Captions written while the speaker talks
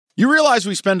You realize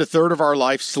we spend a third of our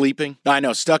life sleeping? I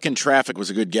know, stuck in traffic was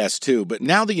a good guess too, but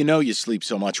now that you know you sleep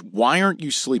so much, why aren't you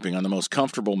sleeping on the most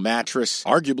comfortable mattress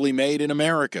arguably made in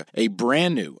America? A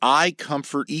brand new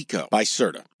iComfort Eco by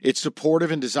Serta. It's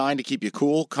supportive and designed to keep you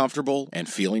cool, comfortable, and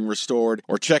feeling restored.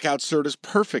 Or check out Serta's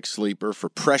Perfect Sleeper for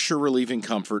pressure-relieving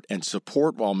comfort and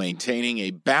support while maintaining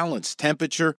a balanced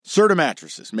temperature. Serta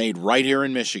mattresses made right here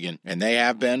in Michigan, and they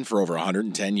have been for over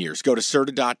 110 years. Go to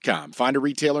Serta.com. Find a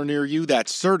retailer near you.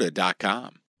 That's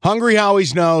Serta.com. Hungry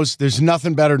Howie's knows there's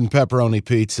nothing better than pepperoni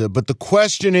pizza, but the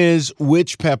question is,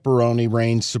 which pepperoni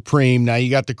reigns supreme? Now,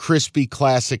 you got the crispy,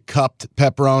 classic cupped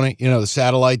pepperoni, the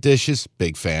satellite dishes.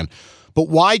 Big fan. But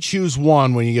why choose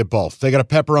one when you get both? They got a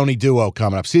pepperoni duo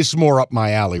coming up. See, this is more up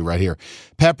my alley right here.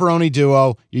 Pepperoni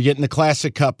duo, you're getting the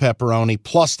classic cup pepperoni,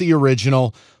 plus the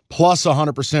original, plus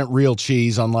 100% real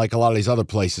cheese, unlike a lot of these other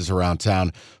places around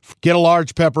town. Get a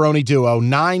large pepperoni duo,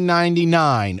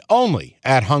 $9.99, only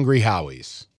at Hungry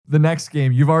Howie's. The next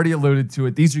game, you've already alluded to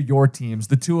it. These are your teams.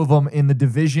 The two of them in the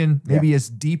division, maybe as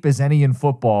deep as any in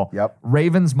football. Yep.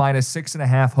 Ravens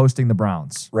 -6.5 hosting the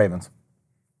Browns. Ravens.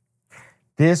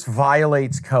 This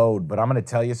violates code, but I'm going to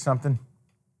tell you something.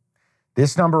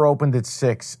 This number opened at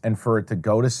 6, and for it to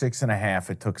go to 6.5,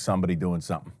 it took somebody doing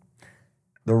something.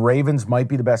 The Ravens might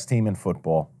be the best team in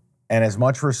football, and as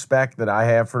much respect that I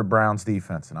have for the Browns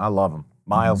defense, and I love them.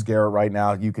 Myles Garrett right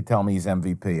now, you could tell me he's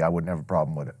MVP. I wouldn't have a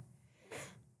problem with it.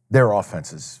 Their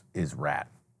offense is rat.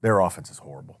 Their offense is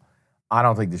horrible. I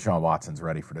don't think Deshaun Watson's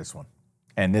ready for this one.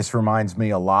 And this reminds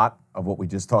me a lot of what we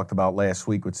just talked about last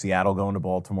week with Seattle going to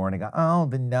Baltimore, and they go, oh,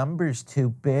 the number's too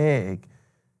big.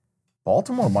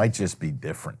 Baltimore might just be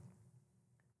different.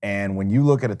 And when you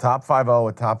look at a top 5-0,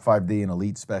 a top 5D, and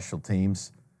elite special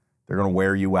teams, they're going to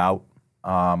wear you out.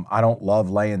 I don't love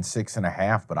laying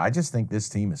 6.5, but I just think this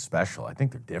team is special. I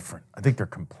think they're different. I think they're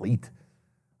complete.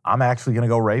 I'm actually going to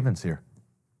go Ravens here.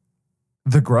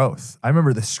 The growth. I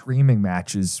remember the screaming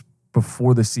matches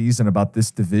before the season about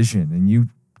this division and you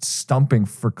stumping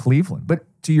for Cleveland. But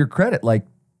to your credit,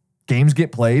 games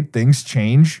get played, things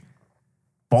change.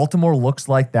 Baltimore looks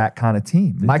like that kind of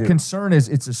team. My concern is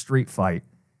it's a street fight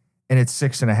and it's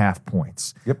 6.5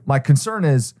 points. Yep. My concern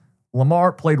is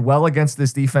Lamar played well against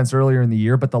this defense earlier in the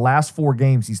year, but the last 4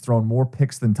 games he's thrown more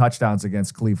picks than touchdowns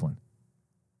against Cleveland.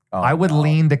 I would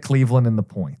lean to Cleveland in the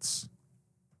points.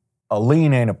 A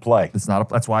lean ain't a play.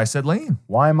 That's why I said lean.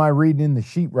 Why am I reading in the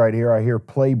sheet right here? I hear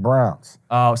play Browns.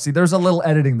 Oh, see, there's a little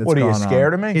editing that's going on. What, are you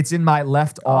scared of me? It's in my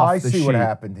left off the sheet. I see what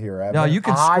happened here, Evan. No, you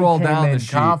can scroll down the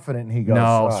sheet. Confident, he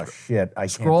goes, shit, I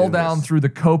can't Scroll down through the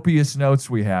copious notes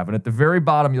we have, and at the very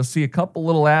bottom, you'll see a couple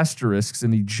little asterisks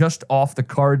in the just off the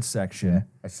card section. Yeah,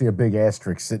 I see a big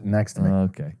asterisk sitting next to me.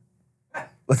 Okay.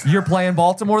 You're playing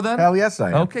Baltimore then? Hell yes,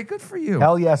 I am. Okay, good for you.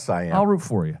 Hell yes, I am. I'll root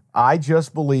for you. I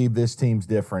just believe this team's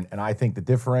different, and I think the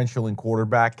differential in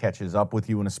quarterback catches up with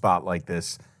you in a spot like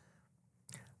this.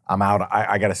 I'm out.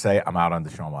 I got to say, I'm out on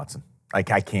Deshaun Watson. I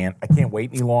can't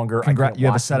wait any longer. You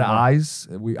have a set of eyes.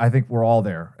 I think we're all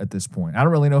there at this point. I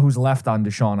don't really know who's left on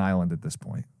Deshaun Island at this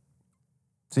point.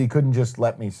 So you couldn't just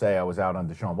let me say I was out on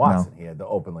Deshaun Watson. No. He had to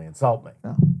openly insult me.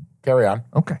 No. Carry on.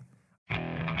 Okay.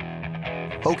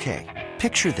 Okay.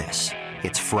 Picture this.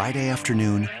 It's Friday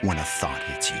afternoon when a thought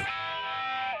hits you.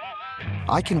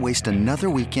 I can waste another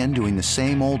weekend doing the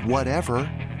same old whatever,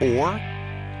 or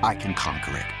I can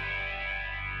conquer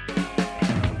it.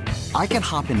 I can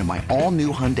hop into my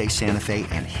all-new Hyundai Santa Fe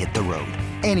and hit the road.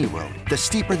 Any road. The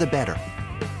steeper, the better.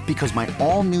 Because my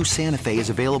all-new Santa Fe is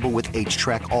available with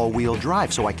H-Track all-wheel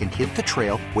drive, so I can hit the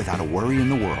trail without a worry in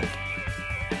the world.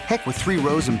 Heck, with 3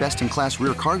 rows and best-in-class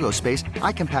rear cargo space,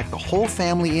 I can pack the whole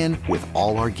family in with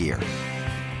all our gear.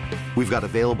 We've got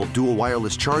available dual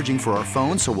wireless charging for our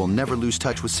phones, so we'll never lose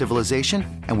touch with civilization,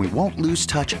 and we won't lose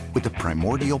touch with the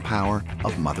primordial power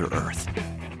of Mother Earth.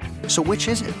 So which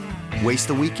is it? Waste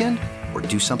the weekend or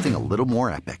do something a little more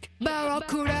epic?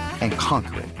 And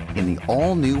conquer it in the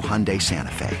all-new Hyundai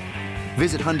Santa Fe.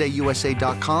 Visit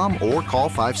HyundaiUSA.com or call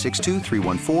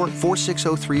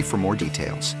 562-314-4603 for more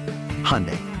details.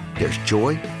 Hyundai, there's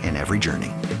joy in every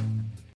journey.